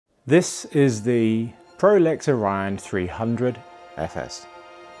This is the Prolycht Orion 300 FS,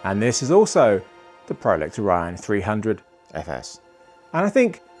 and this is also the Prolycht Orion 300 FS. And I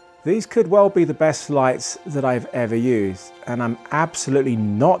think these could well be the best lights that I've ever used, and I'm absolutely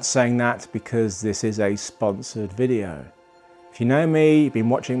not saying that because this is a sponsored video. If you know me, you've been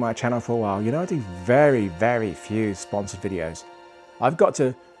watching my channel for a while, you know I do very few sponsored videos. I've got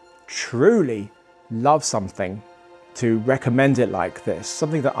to truly love something to recommend it like this,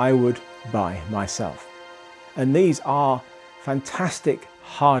 something that I would buy myself. And these are fantastic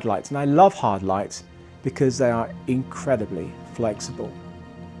hard lights, and I love hard lights because they are incredibly flexible,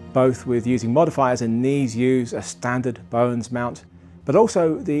 both with using modifiers, and these use a standard Bowens mount, but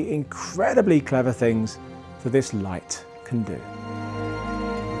also the incredibly clever things that this light can do.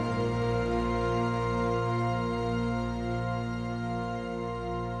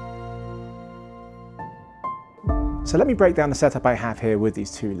 So let me break down the setup I have here with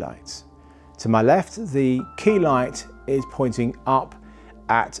these two lights. To my left, the key light is pointing up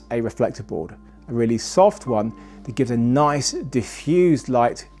at a reflector board, a really soft one that gives a nice diffused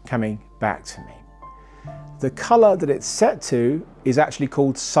light coming back to me. The color that it's set to is actually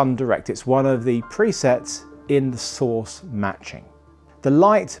called Sun Direct. It's one of the presets in the source matching. The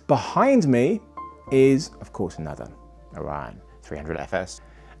light behind me is, of course, another Orion 300 FS,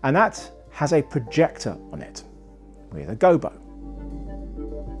 and that has a projector on it with a gobo.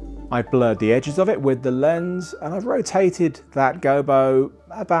 I've blurred the edges of it with the lens, and I've rotated that gobo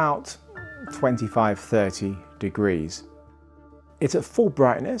about 25–30 degrees. It's at full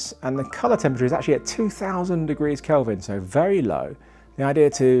brightness, and the color temperature is actually at 2000 degrees Kelvin, so very low. The idea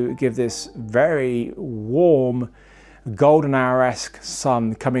to give this very warm, golden hour-esque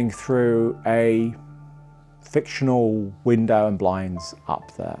sun coming through a fictional window and blinds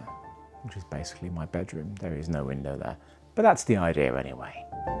up there, which is basically my bedroom. There is no window there, but that's the idea anyway.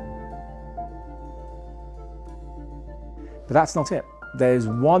 But that's not it. There's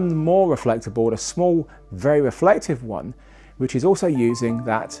one more reflector board, a small, very reflective one, which is also using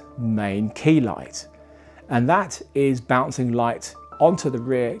that main key light. And that is bouncing light onto the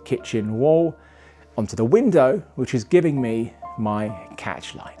rear kitchen wall, onto the window, which is giving me my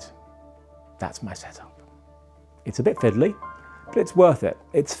catch light. That's my setup. It's a bit fiddly, but it's worth it.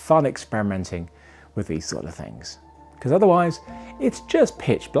 It's fun experimenting with these sort of things, because otherwise it's just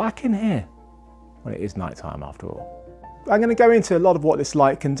pitch black in here. Well, it is nighttime after all. I'm going to go into a lot of what this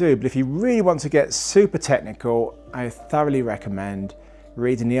light can do, but if you really want to get super technical, I thoroughly recommend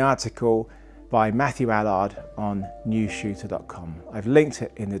reading the article by Matthew Allard on newshooter.com. I've linked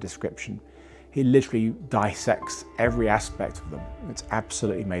it in the description. He literally dissects every aspect of them. It's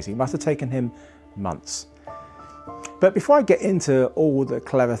absolutely amazing. It must have taken him months. But before I get into all the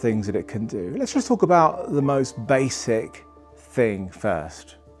clever things that it can do, let's just talk about the most basic thing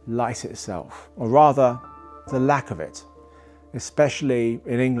first, light itself, or rather the lack of it, especially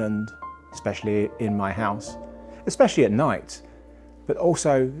in England, especially in my house, especially at night, but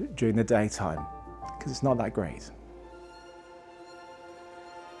also during the daytime, because it's not that great.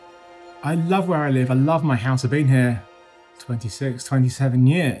 I love where I live, I love my house, I've been here 26, 27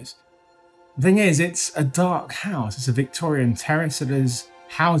 years. The thing is, it's a dark house. It's a Victorian terrace, so there's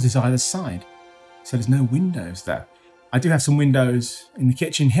houses either side. So there's no windows there. I do have some windows in the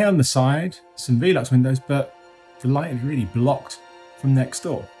kitchen here on the side, some Velux windows, but the light is really blocked from next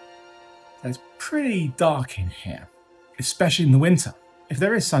door. So it's pretty dark in here, especially in the winter. If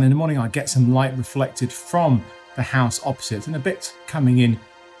there is sun in the morning, I get some light reflected from the house opposite and a bit coming in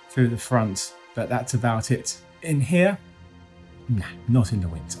through the front, but that's about it. In here, nah, not in the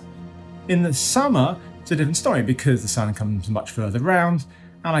winter. In the summer, it's a different story because the sun comes much further round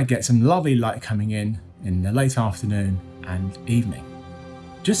and I get some lovely light coming in the late afternoon and evening.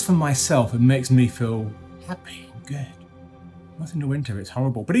 Just for myself, it makes me feel happy and good. Not in the winter, it's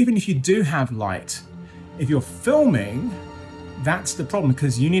horrible. But even if you do have light, if you're filming, that's the problem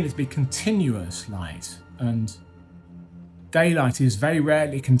because you need it to be continuous light, and daylight is very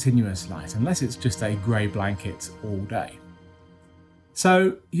rarely continuous light unless it's just a grey blanket all day.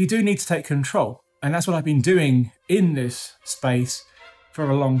 So you do need to take control, and that's what I've been doing in this space for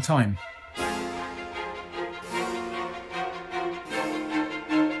a long time.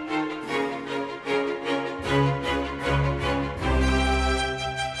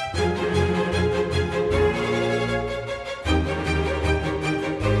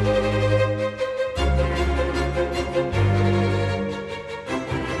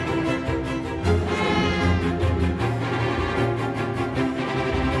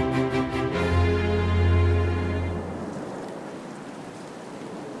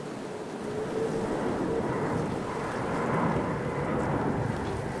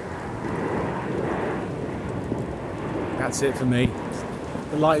 That's it for me.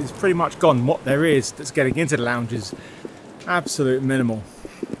 The light is pretty much gone. What there is that's getting into the lounge is absolute minimal.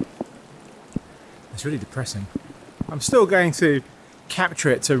 It's really depressing. I'm still going to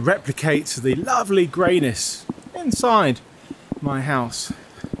capture it to replicate the lovely greyness inside my house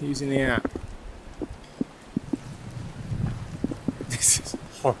using the app. This is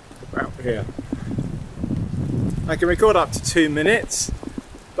horrible out here. I can record up to 2 minutes,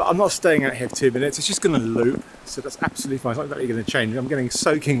 but I'm not staying out here for 2 minutes. It's just going to loop, so that's absolutely fine. It's not really going to change. I'm getting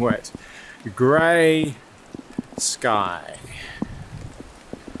soaking wet. Grey sky.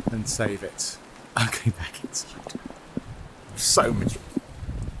 And save it. I'm going back inside. So much.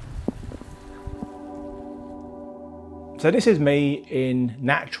 So this is me in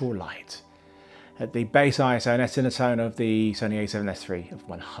natural light at the base ISO and cinetone of the Sony a7S III of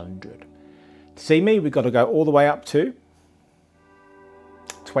 100. To see me, we've got to go all the way up to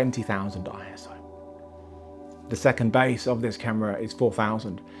 20,000 ISO. The second base of this camera is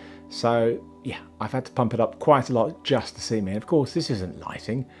 4,000. So yeah, I've had to pump it up quite a lot just to see me. And of course, this isn't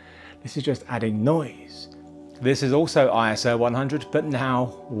lighting. This is just adding noise. This is also ISO 100, but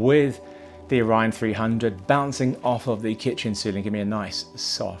now with the Orion 300 bouncing off of the kitchen ceiling, give me a nice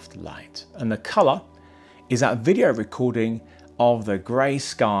soft light. And the color is that video recording of the grey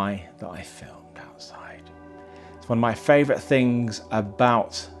sky that I filmed outside. It's one of my favorite things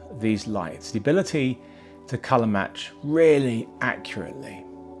about these lights, the ability to color match really accurately.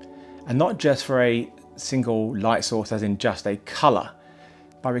 And not just for a single light source, as in just a color.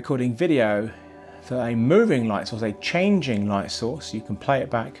 By recording video for a moving light source, a changing light source, you can play it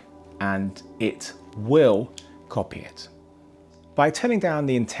back and it will copy it. By turning down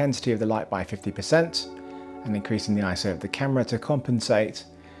the intensity of the light by 50% and increasing the ISO of the camera to compensate,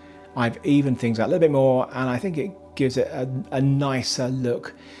 I've evened things out a little bit more, and I think it gives it a nicer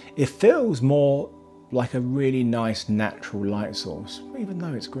look. It feels more like a really nice natural light source, even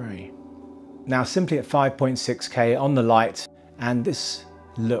though it's grey. Now simply at 5.6K on the light, and this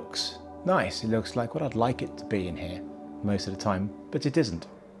looks nice. It looks like what I'd like it to be in here most of the time, but it isn't.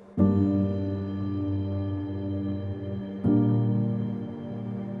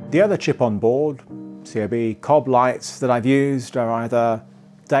 The other chip on board, COB cob lights that I've used, are either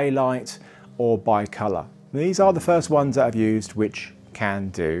daylight or bi-colour. These are the first ones that I've used which can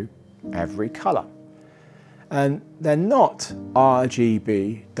do every colour. And they're not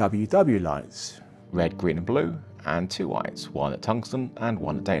RGBWW lights. Red, green and blue, and 2 whites, one at tungsten and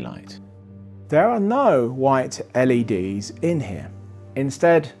one at daylight. There are no white LEDs in here.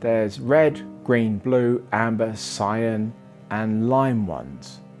 Instead, there's red, green, blue, amber, cyan and lime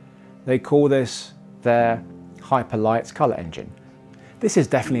ones. They call this their Hyperlights colour engine. This is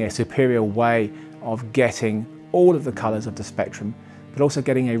definitely a superior way of getting all of the colours of the spectrum, but also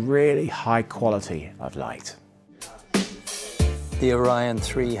getting a really high quality of light. The Orion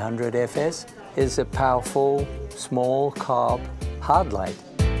 300 FS is a powerful, small carb hard light.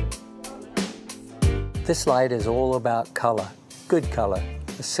 This light is all about color, good color.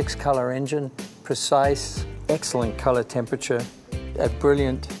 A 6-color engine, precise, excellent color temperature, a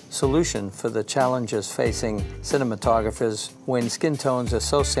brilliant solution for the challenges facing cinematographers when skin tones are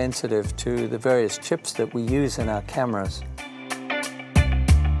so sensitive to the various chips that we use in our cameras.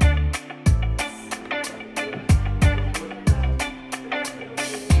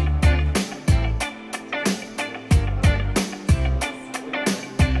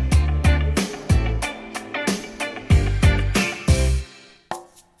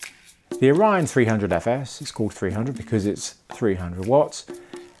 The Orion 300 FS, it's called 300 because it's 300 watts,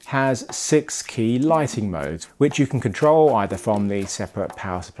 has 6 key lighting modes, which you can control either from the separate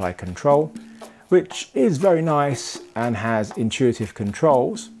power supply control, which is very nice and has intuitive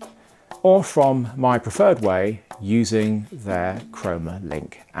controls, or from my preferred way, using their Chroma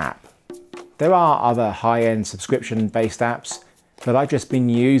Link app. There are other high-end subscription-based apps, but I've just been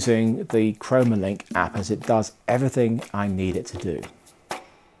using the Chroma Link app as it does everything I need it to do.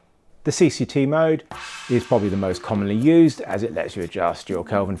 The CCT mode is probably the most commonly used, as it lets you adjust your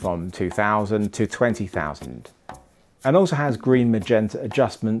Kelvin from 2000 to 20,000, and also has green magenta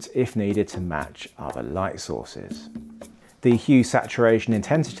adjustments if needed to match other light sources. The hue saturation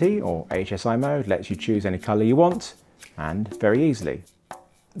intensity, or HSI mode, lets you choose any colour you want, and very easily.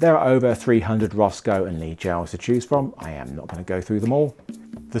 There are over 300 Roscoe and Lee gels to choose from. I am not going to go through them all.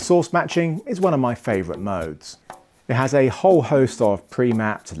 The source matching is one of my favourite modes. It has a whole host of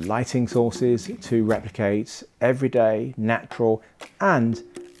pre-mapped lighting sources to replicate everyday, natural and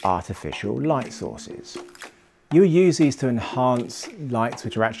artificial light sources. You use these to enhance lights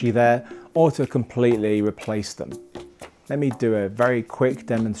which are actually there, or to completely replace them. Let me do a very quick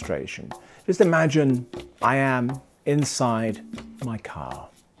demonstration. Just imagine I am inside my car.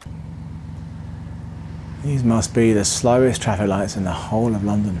 These must be the slowest traffic lights in the whole of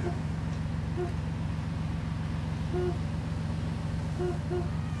London.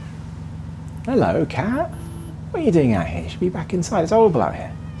 Hello, cat. What are you doing out here? You should be back inside. It's horrible out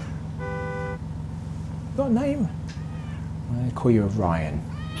here. Got a name? I call you Orion.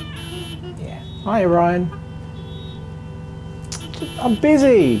 Yeah. Hi, Orion. I'm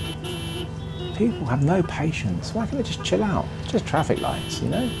busy. People have no patience. Why can't they just chill out? Just traffic lights, you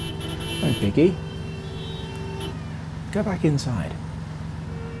know? No biggie. Go back inside.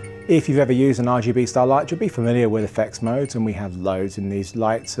 If you've ever used an RGB style light, you'll be familiar with effects modes, and we have loads in these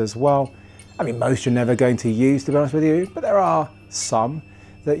lights as well. I mean, most you're never going to use, to be honest with you, but there are some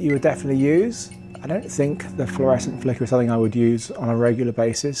that you would definitely use. I don't think the fluorescent flicker is something I would use on a regular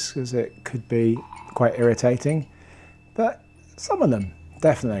basis because it could be quite irritating, but some of them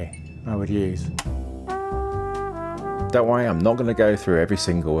definitely I would use. Don't worry, I'm not going to go through every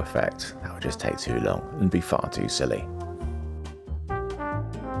single effect. That would just take too long and be far too silly.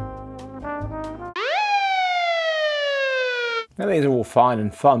 Now, these are all fine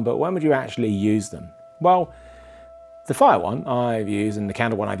and fun, but when would you actually use them? Well, the fire one I've used and the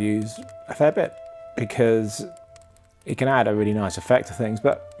candle one I've used a fair bit because it can add a really nice effect to things,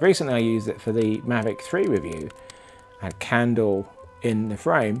 but recently I used it for the Mavic 3 review. I had candle in the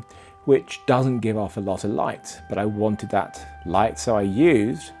frame, which doesn't give off a lot of light, but I wanted that light, so I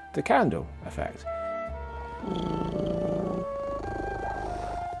used the candle effect.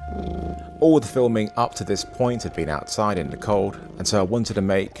 All the filming up to this point had been outside in the cold, and so I wanted to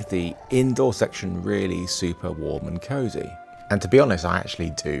make the indoor section really super warm and cozy. And to be honest, I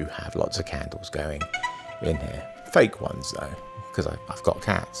actually do have lots of candles going in here. Fake ones though, because I've got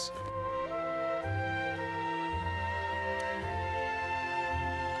cats.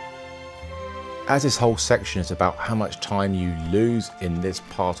 As this whole section is about how much time you lose in this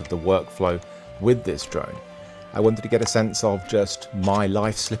part of the workflow with this drone, I wanted to get a sense of just my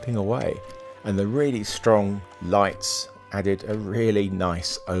life slipping away, and the really strong lights added a really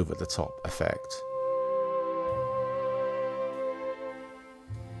nice over-the-top effect.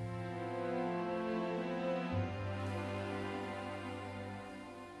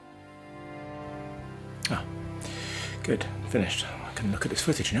 Ah, good, finished. I can look at this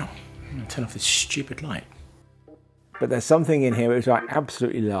footage now. I'm going to turn off this stupid light. But there's something in here which I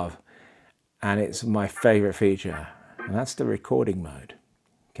absolutely love, and it's my favourite feature, and that's the recording mode.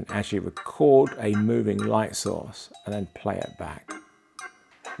 You can actually record a moving light source and then play it back.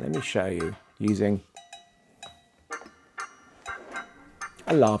 Let me show you using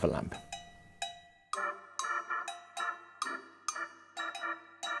a lava lamp.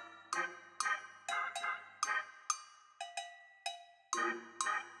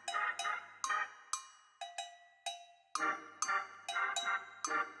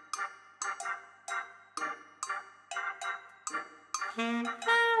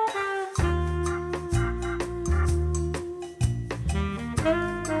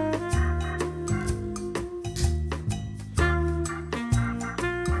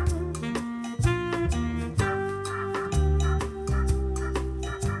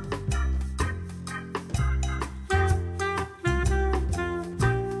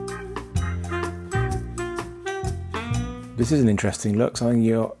 This is an interesting look, something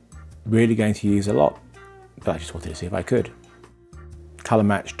you're really going to use a lot, but I just wanted to see if I could. Colour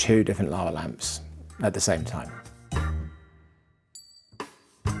match 2 different lava lamps at the same time.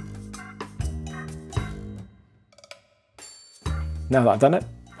 Now that I've done it,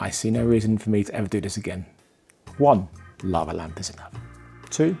 I see no reason for me to ever do this again. 1 lava lamp is enough.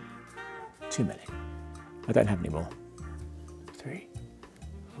 2, too many. I don't have any more. 3,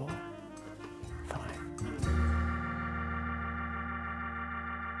 4, 5.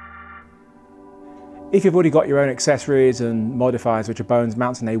 If you've already got your own accessories and modifiers which are bones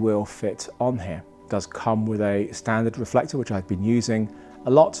mounts, and they will fit on here. It does come with a standard reflector, which I've been using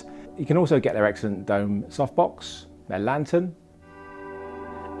a lot. You can also get their excellent dome softbox, their lantern,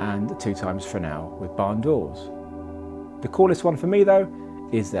 and 2x Fresnel with barn doors. The coolest one for me though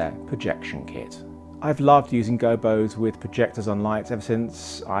is their projection kit. I've loved using gobos with projectors on lights ever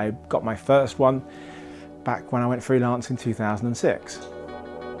since I got my first one back when I went freelance in 2006.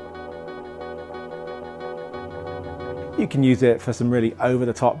 You can use it for some really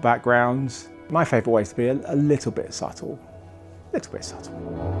over-the-top backgrounds. My favourite way is to be a little bit subtle. Little bit subtle.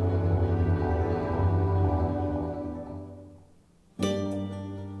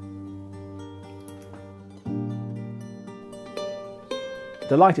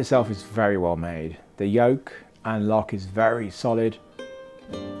 The light itself is very well made. The yoke and lock is very solid.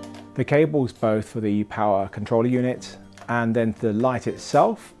 The The cables both for the power controller unit and then the light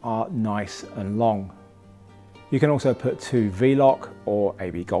itself are nice and long. You can also put 2 V-Lock or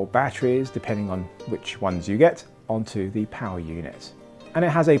AB Gold batteries, depending on which ones you get, onto the power unit. And it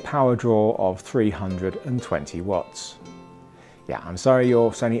has a power draw of 320 watts. Yeah, I'm sorry your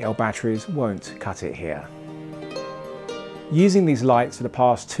Sony L batteries won't cut it here. Using these lights for the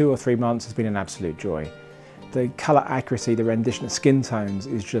past 2 or 3 months has been an absolute joy. The colour accuracy, the rendition of skin tones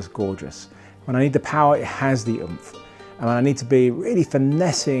is just gorgeous. When I need the power, it has the oomph. And when I need to be really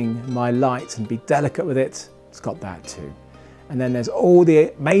finessing my lights and be delicate with it, it's got that too. And then there's all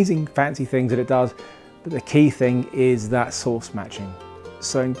the amazing fancy things that it does, but the key thing is that source matching.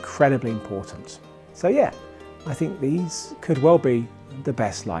 So incredibly important. So yeah, I think these could well be the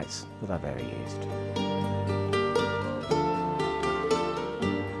best lights that I've ever used.